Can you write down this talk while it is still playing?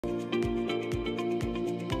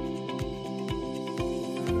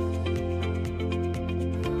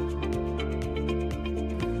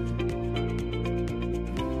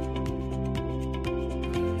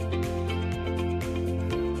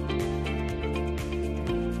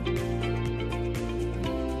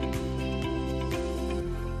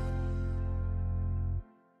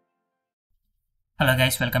Hello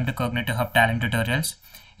guys, welcome to Cognitive Hub Talent Tutorials.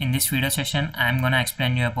 In this video session, I am going to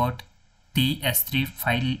explain you about ts3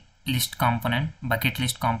 file list component, bucket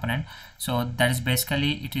list component. So that is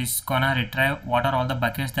basically it is gonna retrieve what are all the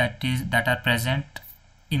buckets that are present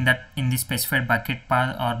in the specified bucket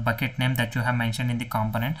path or bucket name that you have mentioned in the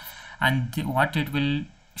component, and what it will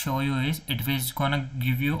show you is it is gonna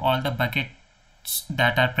give you all the buckets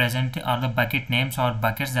that are present or the bucket names or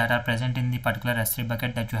buckets that are present in the particular S3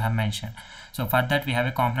 bucket that you have mentioned. So for that we have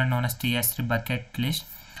a component known as ts3 bucket list.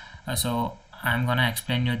 So I'm gonna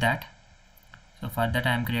explain you that. So for that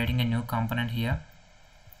I am creating a new component here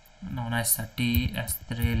known as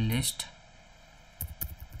ts3List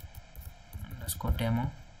underscore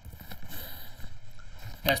demo.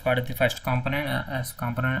 As part of the first component,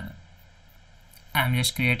 I'm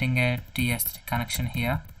just creating a ts3 connection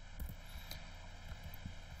here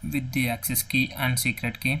with the access key and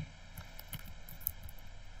secret key.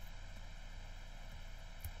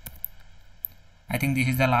 I think this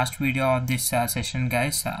is the last video of this session,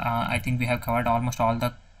 guys. I think we have covered almost all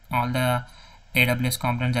the AWS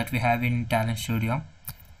components that we have in Talend Studio.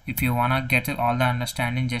 If you wanna get all the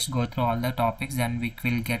understanding, just go through all the topics, then we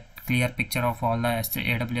will get clear picture of all the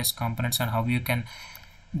AWS components and how you can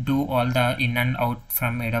do all the in and out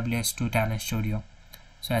from AWS to Talend Studio.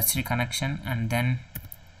 So S3 connection, and then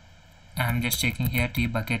I'm just checking here t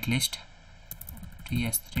bucket list,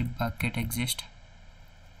 ts3 bucket exist,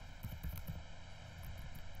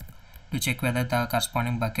 to check whether the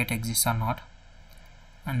corresponding bucket exists or not.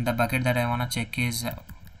 And the bucket that I want to check is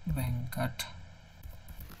Venkat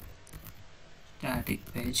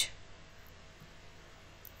static page.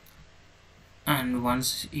 And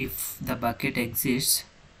once if the bucket exists,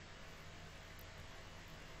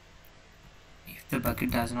 if the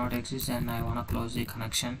bucket does not exist, then I want to close the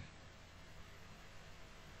connection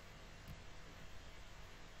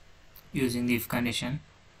using the if condition.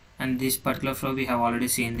 And this particular flow we have already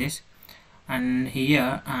seen this, and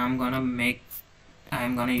here I'm gonna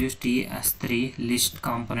use ts3List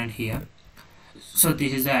component here. So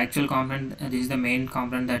this is the actual component, this is the main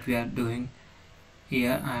component that we are doing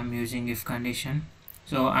here. I am using if condition,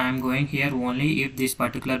 so I am going here only if this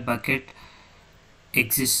particular bucket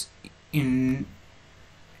exists in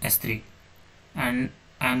S3, and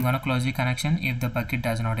I am gonna close the connection if the bucket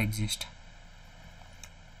does not exist.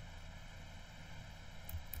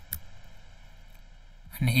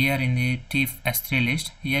 And here in the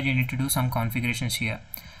ts3List, here you need to do some configurations here.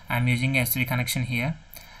 I'm using a S3 connection here,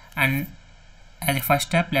 and as a first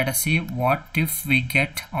step, let us see what if we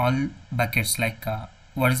get all buckets, like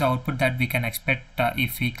what is the output that we can expect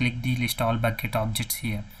if we click the list all bucket objects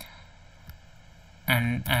here.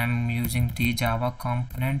 And I'm using tjava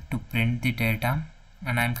component to print the data,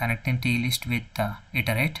 and I'm connecting tlist with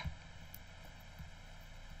iterate,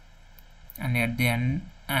 and at the end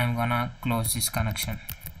I'm gonna close this connection.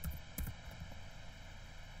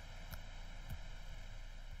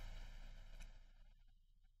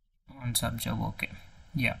 On subjob, okay,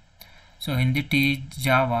 yeah. So in the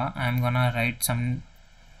tjava I'm gonna write some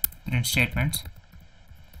print statements.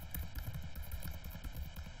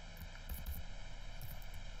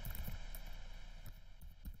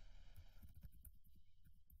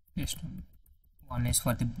 Just one is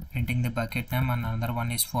for the printing the bucket name, and another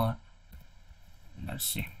one is for, let's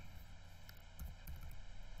see,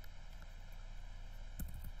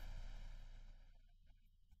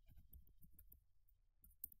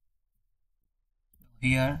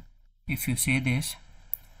 here if you see this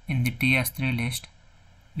in the ts3List,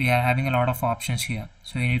 we are having a lot of options here.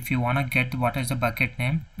 So if you want to get what is the bucket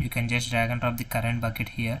name, you can just drag and drop the current bucket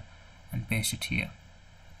here and paste it here.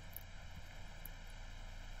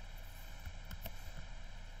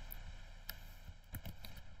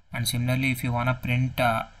 And similarly, if you want to print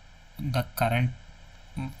the current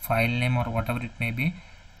file name or whatever it may be,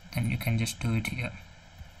 then you can just do it here.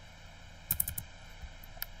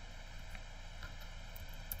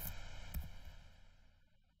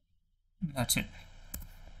 That's it.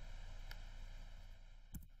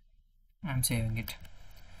 I'm saving it.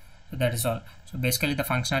 So that is all. So basically the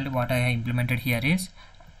functionality what I have implemented here is,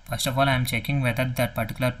 first of all I am checking whether that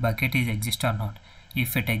particular bucket is exist or not.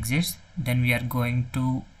 If it exists, then we are going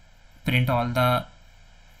to print all the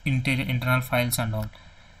internal files and all.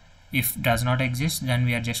 If does not exist, then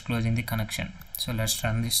we are just closing the connection. So let's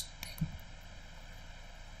run this thing.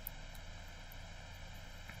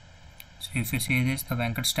 So if you see this, the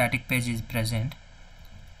Venkat static page is present.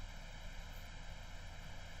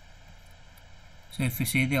 So if you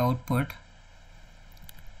see the output,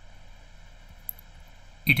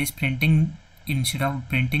 it is printing, instead of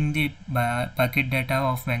printing the bucket data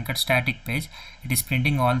of Venkat static page, it is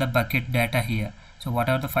printing all the bucket data here. So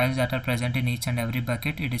whatever the files that are present in each and every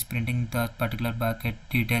bucket, it is printing the particular bucket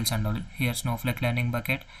details and all. Here Snowflake Learning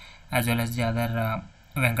bucket as well as the other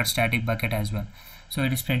Venkat static bucket as well. So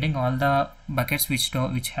it is printing all the buckets which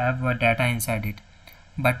have data inside it.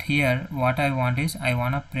 But here what I want is I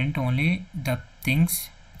want to print only the things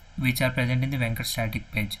which are present in the Venkat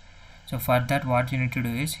static page. So for that what you need to do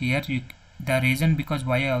is here the reason because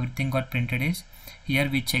why everything got printed is here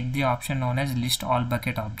we check the option known as list all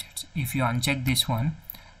bucket objects. If you uncheck this one,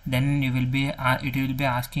 then you will be it will be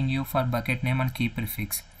asking you for bucket name and key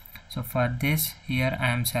prefix. So for this here I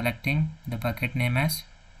am selecting the bucket name as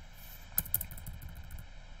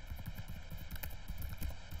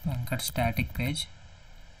Venkat static page,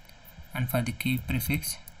 and for the key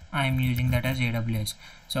prefix I am using that as AWS.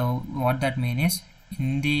 So what that means is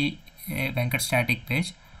in the Venkat static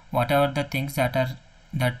page, whatever the things that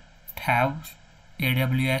have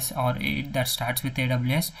AWS or that starts with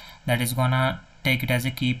AWS, that is gonna take it as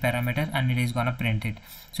a key parameter and it is gonna print it.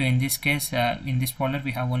 So in this case, in this folder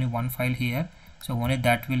we have only one file here, so only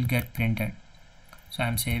that will get printed. So I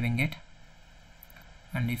am saving it,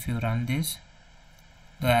 and if you run this,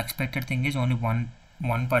 the expected thing is only one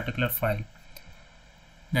particular file,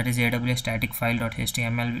 that is AWS static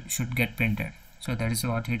file.html should get printed. So that is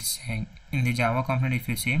what it's saying. In the Java component, if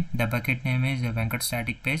you see, the bucket name is Venkat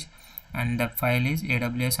static page and the file is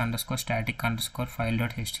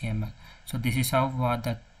AWS_static_file.html. So this is how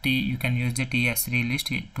you can use the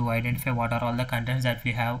ts3List to identify what are all the contents that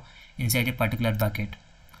we have inside a particular bucket.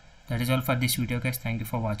 That is all for this video guys. Thank you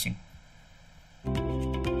for watching.